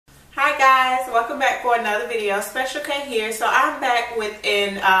Hi guys, welcome back for another video. Special K here. So I'm back with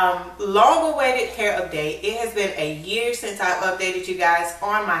an long-awaited hair update. It has been a year since I've updated you guys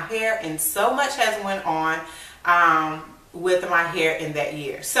on my hair, and so much has went on with my hair in that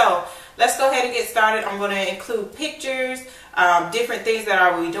year. So let's go ahead and get started. I'm going to include pictures, different things that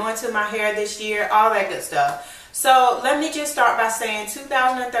I will be doing to my hair this year, all that good stuff. So let me just start by saying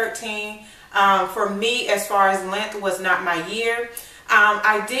 2013 for me, as far as length, was not my year.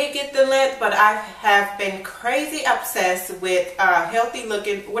 I did get the length, but I have been crazy obsessed with healthy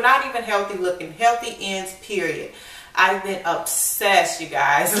looking, well, not even healthy looking, healthy ends, period. I've been obsessed, you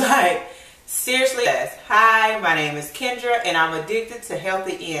guys, like seriously obsessed. Hi, my name is Kendra and I'm addicted to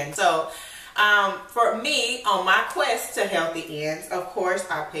healthy ends. So for me, on my quest to healthy ends, of course,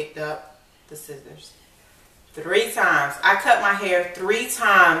 I picked up the scissors 3 times. I cut my hair 3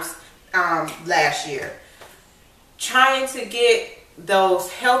 times last year, trying to get those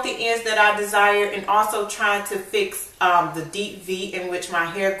healthy ends that I desire, and also trying to fix the deep V in which my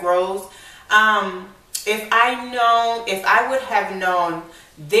hair grows. If I would have known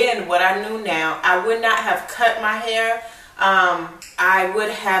then what I knew now, I would not have cut my hair. I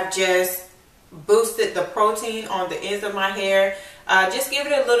would have just boosted the protein on the ends of my hair, just give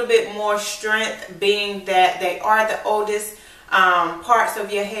it a little bit more strength, being that they are the oldest parts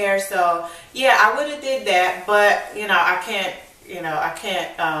of your hair. So yeah, I would have did that, but I can't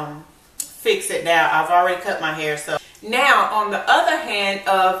fix it now. I've already cut my hair. So now, on the other hand,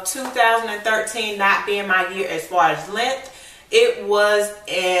 of 2013 not being my year as far as length, it was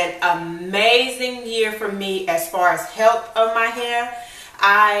an amazing year for me as far as health of my hair.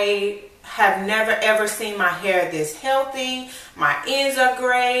 I have never ever seen my hair this healthy. My ends are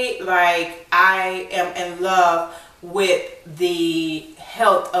great. Like, I am in love with the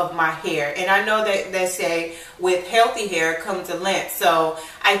health of my hair, and I know that they say with healthy hair comes a length, so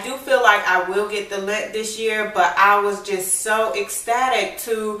I do feel like I will get the length this year. But I was just so ecstatic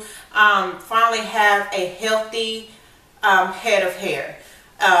to finally have a healthy head of hair.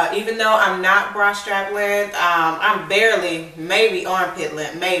 Even though I'm not bra strap length, I'm barely, maybe armpit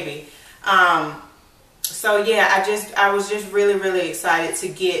length, maybe. So yeah, I was just really excited to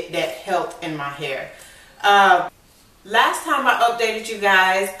get that health in my hair. Last time I updated you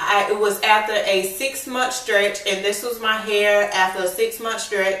guys, it was after a 6-month stretch, and this was my hair after a 6-month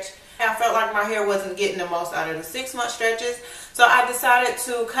stretch. I felt like my hair wasn't getting the most out of the 6-month stretches, so I decided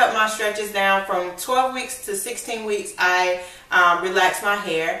to cut my stretches down from 12 weeks to 16 weeks. I relaxed my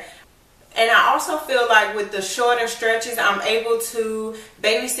hair. And I also feel like with the shorter stretches, I'm able to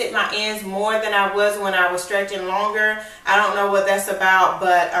babysit my ends more than I was when I was stretching longer. I don't know what that's about,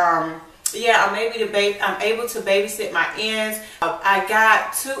 but yeah, I'm able to babysit my ends. I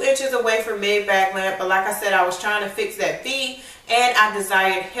got 2 inches away from mid-back length, but like I said, I was trying to fix that V, and I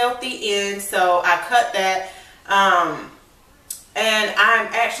desired healthy ends, so I cut that. And I'm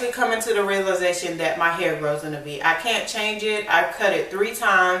actually coming to the realization that my hair grows in a V. I can't change it. I've cut it 3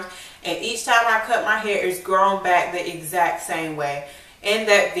 times, and each time I cut my hair, it's grown back the exact same way. In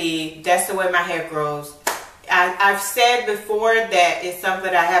that V, that's the way my hair grows. I've said before that it's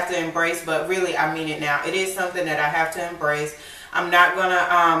something I have to embrace, but really I mean it now. It is something that I have to embrace. I'm not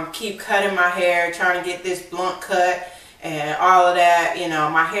gonna keep cutting my hair, trying to get this blunt cut and all of that.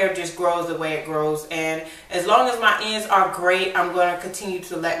 My hair just grows the way it grows, and as long as my ends are great, I'm going to continue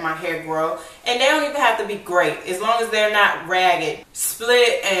to let my hair grow. And they don't even have to be great. As long as they're not ragged,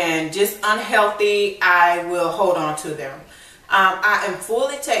 split, and just unhealthy, I will hold on to them. I am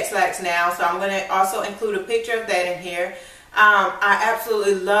fully Tex-Lax now, so I'm going to also include a picture of that in here. I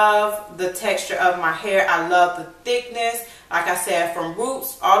absolutely love the texture of my hair. I love the thickness, like I said, from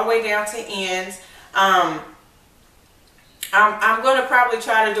roots all the way down to ends. I'm going to probably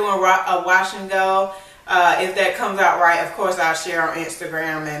try to do a wash and go. If that comes out right, of course I'll share on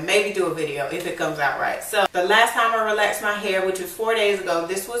Instagram and maybe do a video if it comes out right. So the last time I relaxed my hair, which was 4 days ago,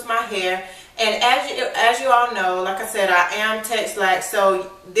 this was my hair. And as you all know, like I said, I am Tex-Lax, so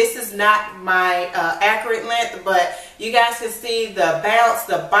this is not my accurate length, but you guys can see the bounce,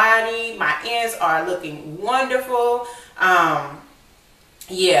 the body, my ends are looking wonderful.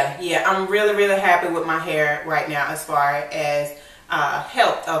 Yeah, I'm really happy with my hair right now as far as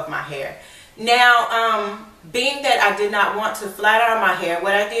health of my hair. Now, being that I did not want to flat iron my hair,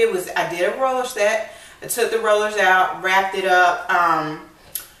 what I did was I did a roller set. I took the rollers out, wrapped it up,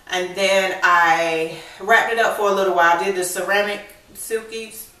 and then I wrapped it up for a little while. I did the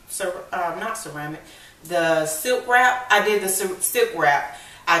the silk wrap. I did the silk wrap.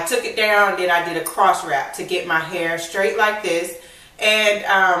 I took it down, then I did a cross wrap to get my hair straight like this. And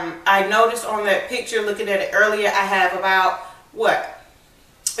I noticed on that picture, looking at it earlier, I have about, what,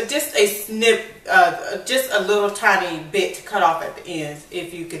 just a snip, just a little tiny bit to cut off at the ends,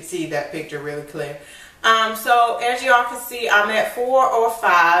 if you could see that picture really clear. So as y'all can see, I'm at 4 or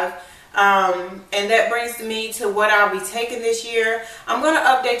 5. And that brings me to what I'll be taking this year. I'm going to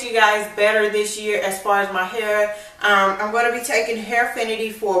update you guys better this year as far as my hair. I'm going to be taking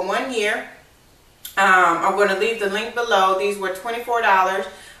Hairfinity for 1 year. I'm going to leave the link below. These were $24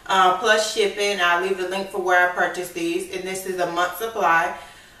 plus shipping. I'll leave the link for where I purchased these, and this is a month supply.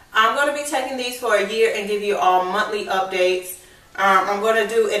 I'm going to be taking these for a year and give you all monthly updates. I'm going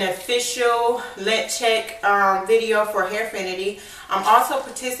to do an official length check video for Hairfinity. I'm also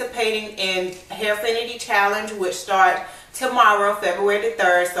participating in Hairfinity Challenge, which starts tomorrow, February the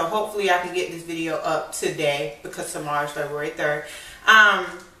 3rd. So hopefully I can get this video up today because tomorrow is February 3rd.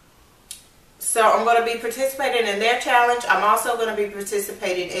 So I'm going to be participating in their challenge. I'm also going to be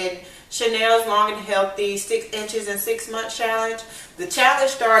participating in Chanel's Long and Healthy 6 inches in 6 months challenge. The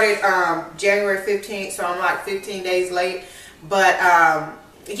challenge started January 15th, so I'm like 15 days late. But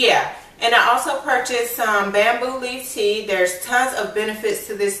yeah, and I also purchased some bamboo leaf tea. There's tons of benefits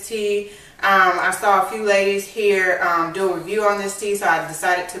to this tea. I saw a few ladies here do a review on this tea, so I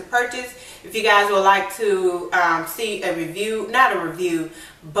decided to purchase. If you guys would like to see a review, not a review,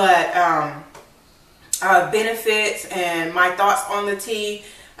 but benefits and my thoughts on the tea,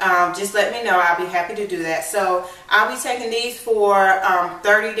 just let me know. I'll be happy to do that. So I'll be taking these for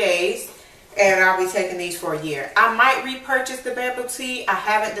 30 days. And I'll be taking these for a year. I might repurchase the bamboo tea. I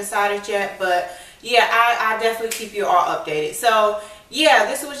haven't decided yet, but yeah, I definitely keep you all updated. So yeah,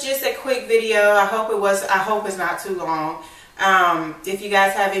 this was just a quick video. I hope it's not too long. If you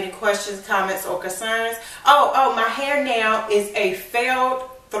guys have any questions, comments, or concerns. Oh, my hair now is a failed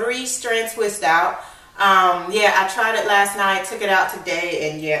 3-strand twist out. Yeah, I tried it last night, took it out today,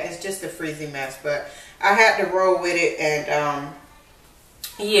 and yeah, it's just a freezing mess. But I had to roll with it, and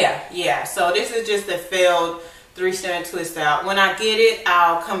yeah, so this is just a failed 3-strand twist out. When I get it,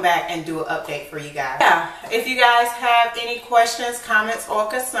 I'll come back and do an update for you guys. Yeah, if you guys have any questions, comments, or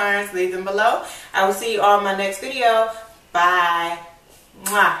concerns, leave them below. I will see you all in my next video. Bye.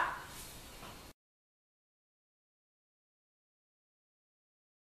 Mwah.